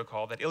control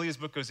protocol that Ilya's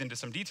book goes into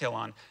some detail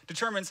on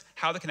determines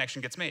how the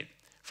connection gets made.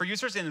 For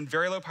users in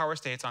very low power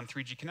states on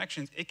 3G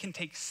connections, it can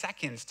take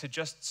seconds to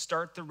just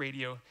start the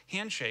radio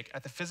handshake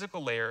at the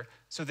physical layer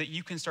so that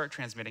you can start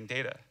transmitting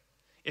data.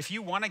 If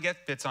you want to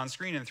get bits on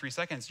screen in 3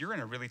 seconds, you're in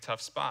a really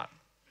tough spot.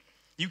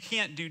 You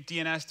can't do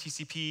DNS,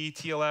 TCP,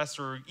 TLS,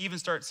 or even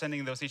start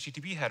sending those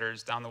HTTP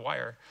headers down the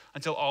wire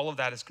until all of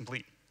that is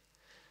complete.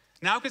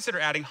 Now consider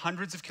adding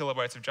hundreds of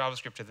kilobytes of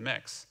JavaScript to the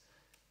mix.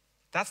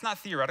 That's not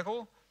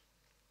theoretical.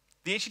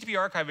 The HTTP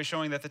archive is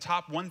showing that the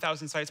top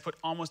 1,000 sites put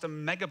almost a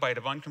megabyte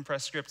of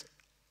uncompressed script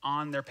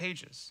on their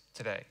pages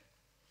today.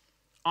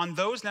 On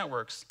those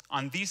networks,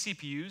 on these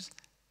CPUs,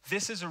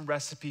 this is a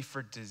recipe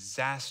for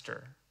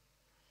disaster.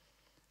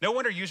 No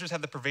wonder users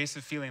have the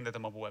pervasive feeling that the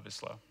mobile web is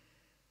slow.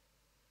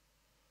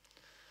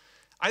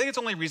 I think it's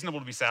only reasonable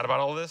to be sad about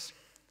all of this.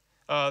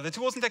 The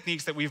tools and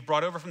techniques that we've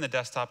brought over from the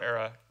desktop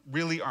era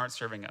really aren't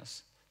serving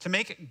us. To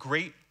make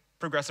great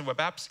progressive web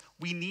apps,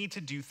 we need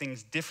to do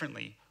things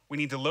differently. We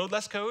need to load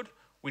less code,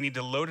 we need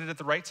to load it at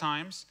the right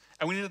times,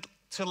 and we need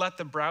to let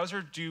the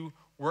browser do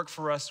work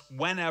for us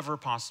whenever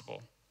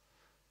possible.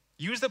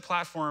 Use the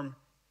platform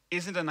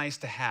isn't a nice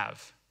to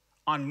have.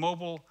 On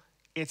mobile,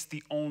 it's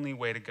the only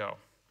way to go.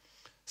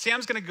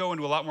 Sam's going to go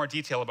into a lot more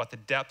detail about the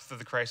depth of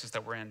the crisis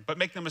that we're in, but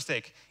make no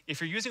mistake, if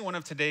you're using one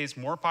of today's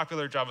more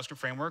popular JavaScript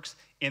frameworks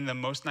in the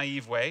most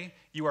naive way,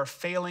 you are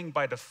failing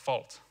by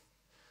default.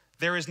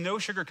 There is no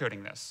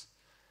sugarcoating this.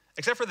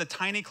 Except for the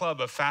tiny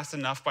club of fast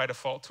enough by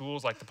default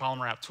tools like the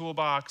Polymer App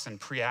Toolbox and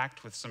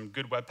Preact with some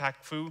good Webpack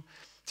foo,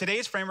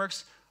 today's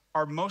frameworks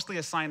are mostly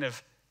a sign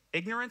of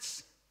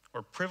ignorance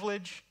or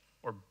privilege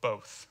or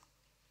both.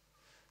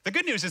 The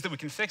good news is that we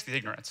can fix the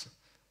ignorance.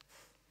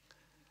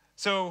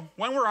 So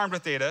when we're armed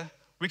with data,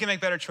 we can make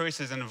better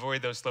choices and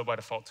avoid those slow by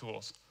default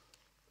tools.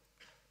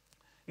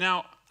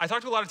 Now, I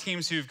talked to a lot of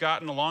teams who've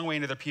gotten a long way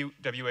into their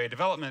PWA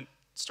development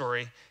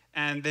story,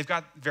 and they've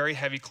got very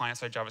heavy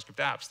client-side JavaScript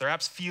apps. Their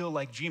apps feel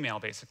like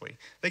Gmail, basically.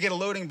 They get a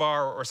loading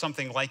bar or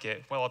something like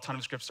it while a ton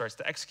of script starts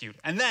to execute,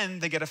 and then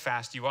they get a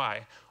fast UI.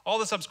 All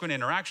the subsequent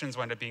interactions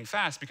wind up being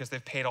fast because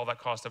they've paid all that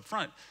cost up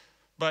front.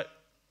 But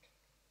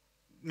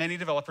many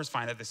developers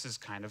find that this is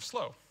kind of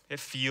slow.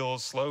 It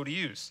feels slow to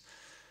use.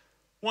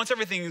 Once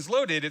everything is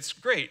loaded, it's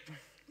great.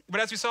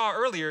 But as we saw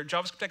earlier,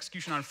 JavaScript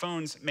execution on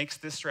phones makes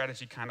this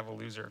strategy kind of a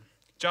loser.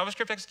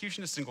 JavaScript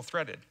execution is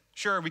single-threaded.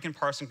 Sure, we can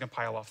parse and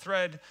compile off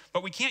thread,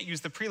 but we can't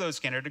use the preload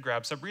scanner to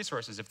grab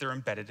sub-resources if they're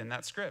embedded in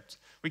that script.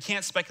 We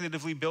can't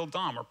speculatively build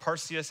DOM or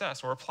parse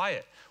CSS or apply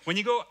it. When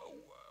you go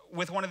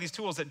with one of these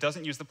tools that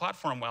doesn't use the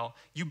platform well,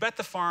 you bet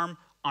the farm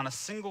on a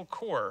single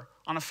core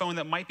on a phone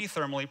that might be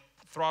thermally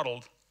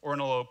throttled or in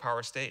a low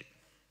power state.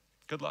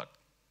 Good luck.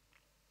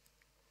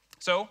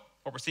 So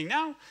what we're seeing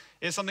now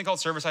is something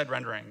called server-side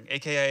rendering,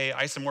 aka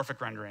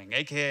isomorphic rendering,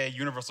 aka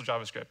universal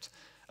JavaScript.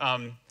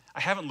 I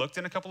haven't looked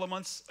in a couple of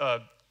months.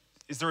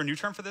 Is there a new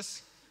term for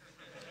this?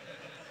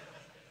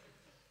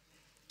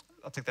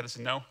 I'll take that as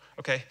a no.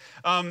 Okay.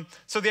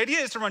 So the idea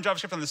is to run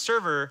JavaScript on the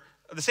server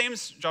the same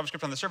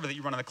JavaScript on the server that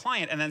you run on the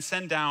client and then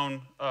send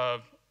down a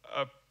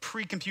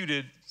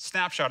pre-computed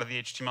snapshot of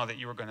the HTML that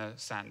you were going to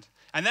send.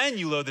 And then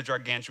you load the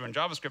gargantuan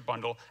JavaScript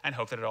bundle and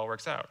hope that it all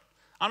works out.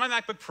 On my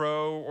MacBook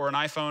Pro or an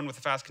iPhone with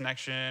a fast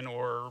connection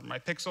or my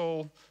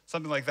Pixel,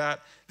 something like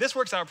that, this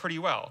works out pretty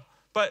well.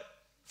 But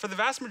for the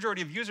vast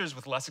majority of users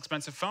with less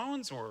expensive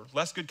phones or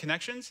less good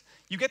connections,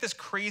 you get this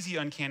crazy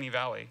uncanny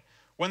valley.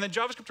 When the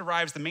JavaScript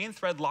arrives, the main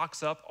thread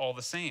locks up all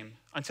the same.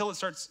 Until it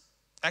starts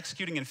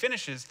executing and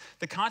finishes,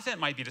 the content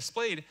might be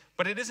displayed,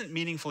 but it isn't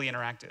meaningfully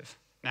interactive.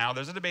 Now,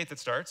 there's a debate that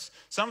starts.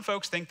 Some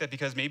folks think that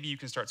because maybe you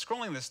can start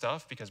scrolling this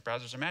stuff, because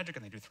browsers are magic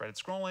and they do threaded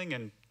scrolling,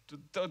 and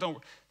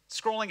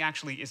scrolling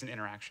actually is an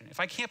interaction. If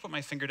I can't put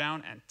my finger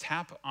down and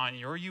tap on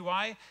your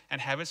UI and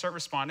have it start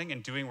responding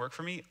and doing work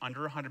for me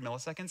under 100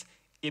 milliseconds,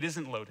 it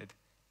isn't loaded.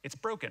 It's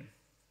broken.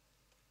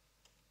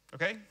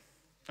 Okay?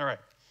 All right.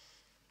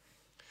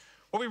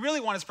 What we really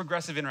want is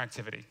progressive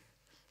interactivity.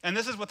 And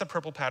this is what the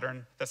purple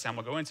pattern that Sam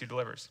will go into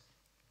delivers.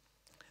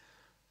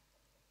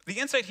 The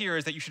insight here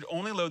is that you should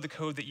only load the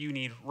code that you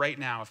need right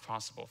now, if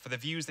possible, for the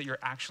views that you're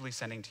actually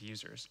sending to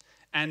users.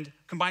 And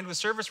combined with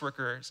service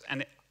workers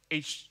and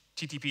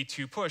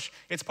HTTP2 push,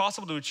 it's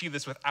possible to achieve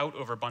this without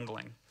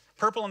overbundling.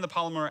 Purple and the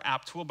Polymer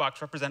app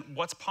toolbox represent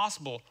what's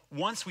possible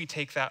once we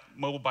take that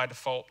mobile by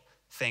default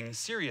thing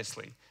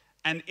seriously.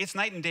 And it's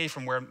night and day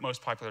from where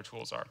most popular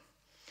tools are.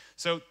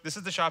 So this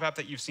is the shop app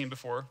that you've seen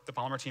before. The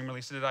Polymer team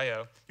released it at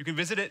I/O. You can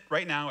visit it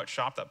right now at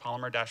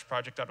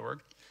shop.polymer-project.org.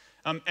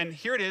 And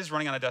here it is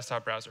running on a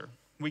desktop browser.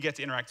 We get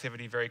to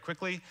interactivity very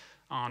quickly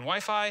on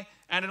Wi-Fi,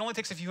 and it only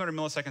takes a few hundred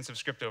milliseconds of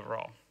script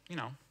overall. You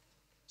know,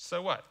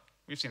 so what?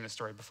 We've seen this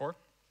story before.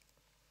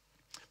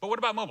 But what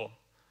about mobile?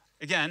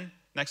 Again,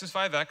 Nexus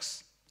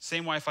 5X,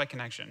 same Wi-Fi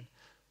connection.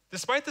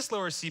 Despite the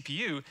slower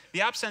CPU,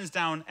 the app sends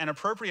down an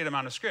appropriate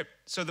amount of script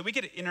so that we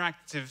get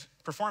interactive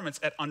performance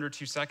at under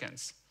 2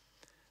 seconds.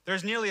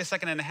 There's nearly a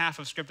second and a half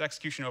of script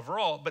execution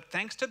overall, but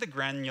thanks to the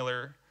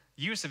granular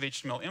use of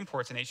HTML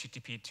imports and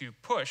HTTP2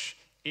 push,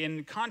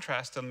 in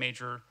contrast to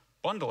major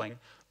bundling,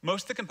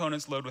 most of the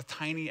components load with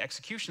tiny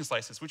execution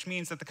slices, which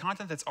means that the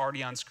content that's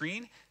already on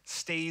screen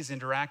stays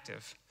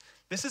interactive.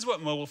 This is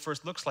what mobile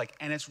first looks like,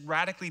 and it's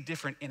radically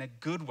different in a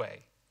good way.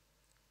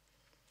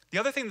 The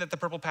other thing that the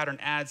purple pattern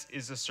adds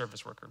is a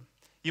service worker.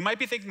 You might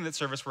be thinking that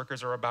service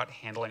workers are about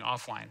handling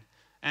offline.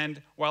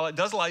 And while it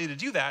does allow you to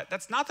do that,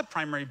 that's not the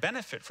primary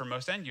benefit for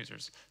most end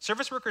users.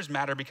 Service workers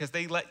matter because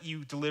they let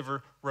you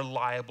deliver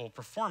reliable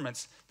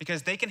performance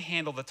because they can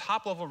handle the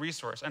top-level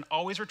resource and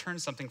always return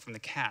something from the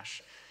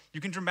cache.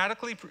 You can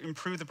dramatically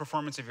improve the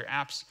performance of your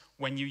apps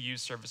when you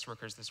use service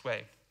workers this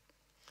way.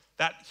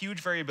 That huge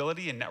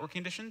variability in network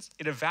conditions,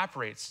 it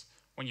evaporates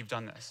when you've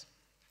done this.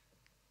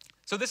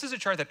 So this is a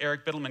chart that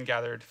Eric Biddleman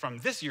gathered from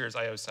this year's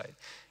I/O site.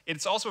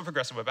 It's also a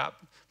progressive web app,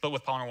 but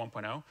with Polymer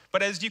 1.0.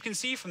 But as you can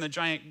see from the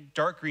giant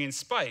dark green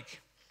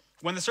spike,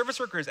 when the service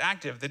worker is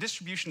active, the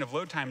distribution of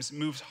load times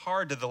moves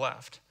hard to the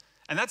left.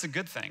 And that's a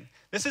good thing.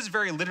 This is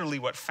very literally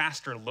what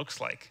faster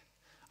looks like.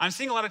 I'm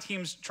seeing a lot of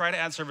teams try to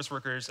add service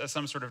workers as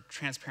some sort of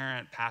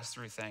transparent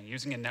pass-through thing,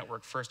 using a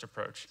network-first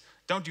approach.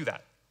 Don't do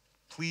that.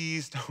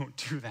 Please don't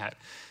do that.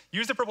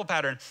 Use the purple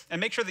pattern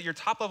and make sure that your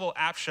top-level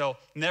app shell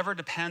never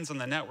depends on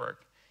the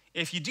network.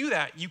 If you do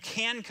that, you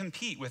can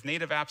compete with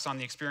native apps on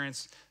the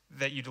experience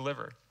that you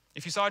deliver.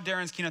 If you saw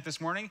Darren's keynote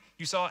this morning,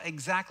 you saw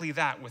exactly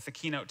that with the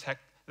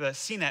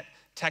CNET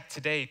Tech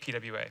Today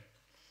PWA.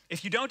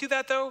 If you don't do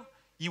that, though,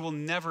 you will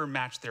never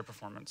match their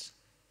performance.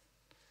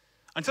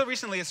 Until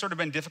recently, it's sort of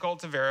been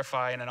difficult to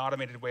verify in an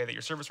automated way that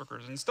your service worker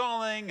is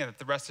installing and that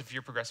the rest of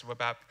your progressive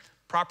web app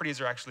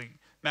properties are actually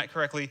met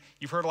correctly.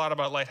 You've heard a lot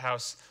about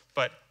Lighthouse,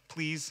 but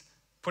please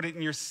put it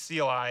in your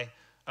CLI,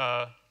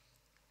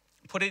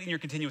 put it in your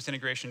continuous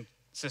integration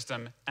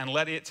system, and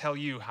let it tell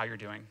you how you're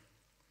doing.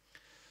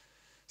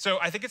 So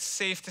I think it's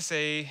safe to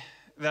say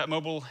that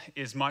mobile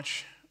is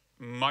much,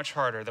 much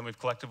harder than we've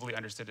collectively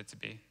understood it to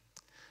be.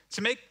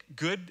 To make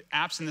good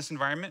apps in this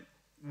environment,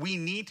 we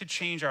need to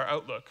change our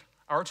outlook,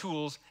 our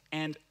tools,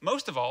 and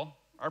most of all,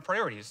 our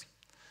priorities.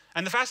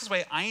 And the fastest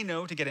way I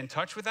know to get in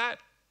touch with that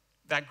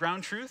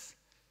ground truth,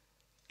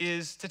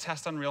 is to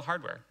test on real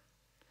hardware.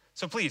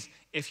 So please,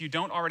 if you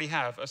don't already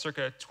have a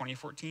circa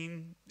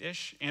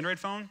 2014-ish Android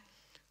phone,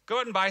 go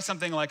out and buy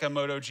something like a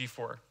Moto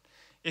G4.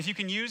 If you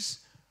can use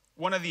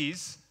one of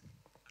these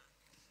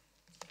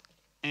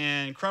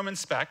and Chrome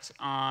Inspect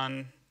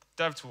on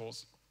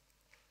DevTools,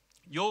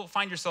 you'll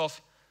find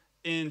yourself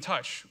in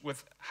touch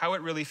with how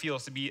it really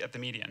feels to be at the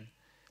median.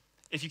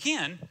 If you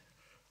can,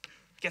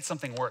 get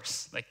something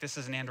worse. Like this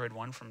is an Android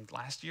one from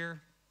last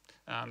year.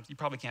 You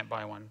probably can't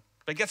buy one,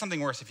 but get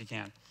something worse if you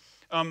can.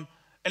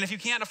 And if you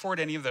can't afford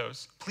any of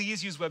those,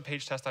 please use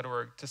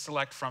webpagetest.org to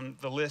select from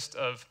the list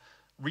of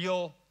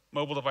real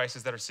mobile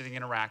devices that are sitting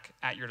in a rack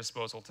at your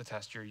disposal to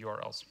test your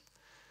URLs.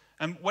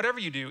 And whatever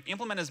you do,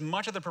 implement as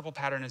much of the purple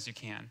pattern as you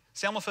can.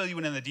 Sam will fill you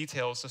in the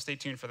details, so stay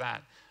tuned for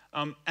that.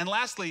 And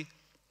lastly,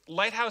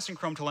 Lighthouse and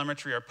Chrome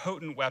telemetry are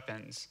potent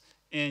weapons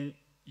in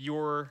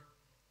your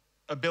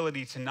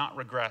ability to not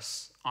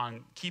regress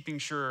on keeping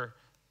sure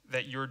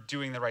that you're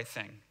doing the right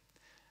thing.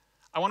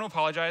 I want to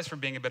apologize for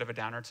being a bit of a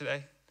downer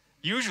today.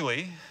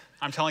 Usually,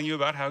 I'm telling you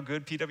about how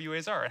good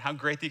PWAs are and how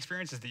great the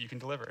experience is that you can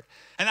deliver.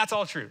 And that's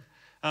all true.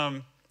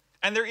 And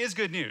there is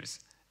good news,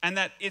 and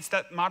it's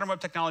that modern web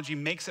technology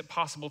makes it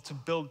possible to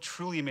build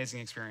truly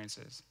amazing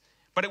experiences.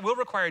 But it will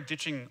require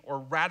ditching or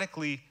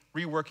radically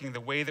reworking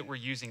the way that we're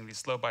using these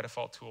slow by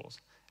default tools.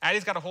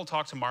 Addie's got a whole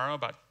talk tomorrow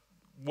about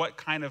what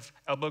kind of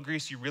elbow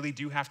grease you really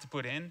do have to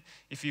put in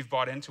if you've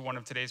bought into one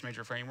of today's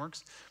major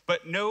frameworks.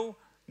 But know,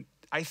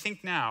 I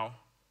think now,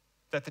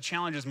 that the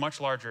challenge is much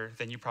larger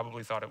than you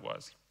probably thought it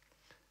was.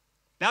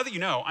 Now that you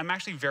know, I'm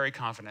actually very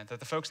confident that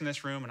the folks in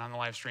this room and on the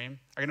live stream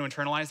are going to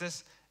internalize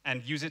this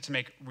and use it to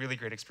make really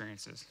great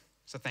experiences.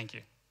 So thank you.